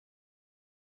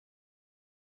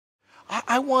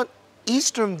I want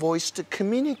Eastern Voice to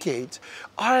communicate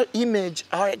our image,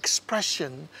 our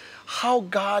expression, how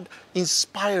God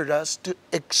inspired us to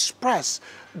express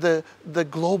the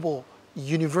global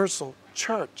universal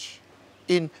church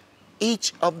in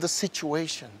each of the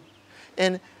situation.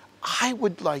 And we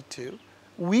would like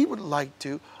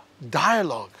to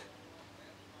dialogue,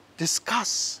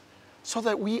 discuss, so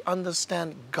that we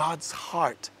understand God's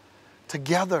heart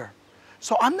together.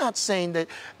 So I'm not saying that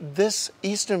this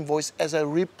Eastern Voice as a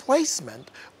replacement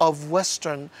of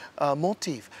Western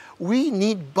motif. We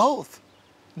need both,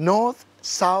 North,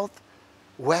 South,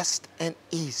 West, and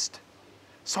East.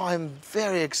 So I'm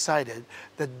very excited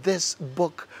that this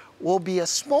book will be a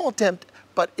small attempt,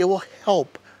 but it will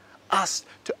help us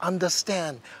to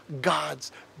understand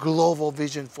God's global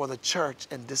vision for the church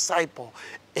and disciple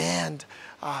and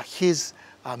His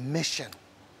mission.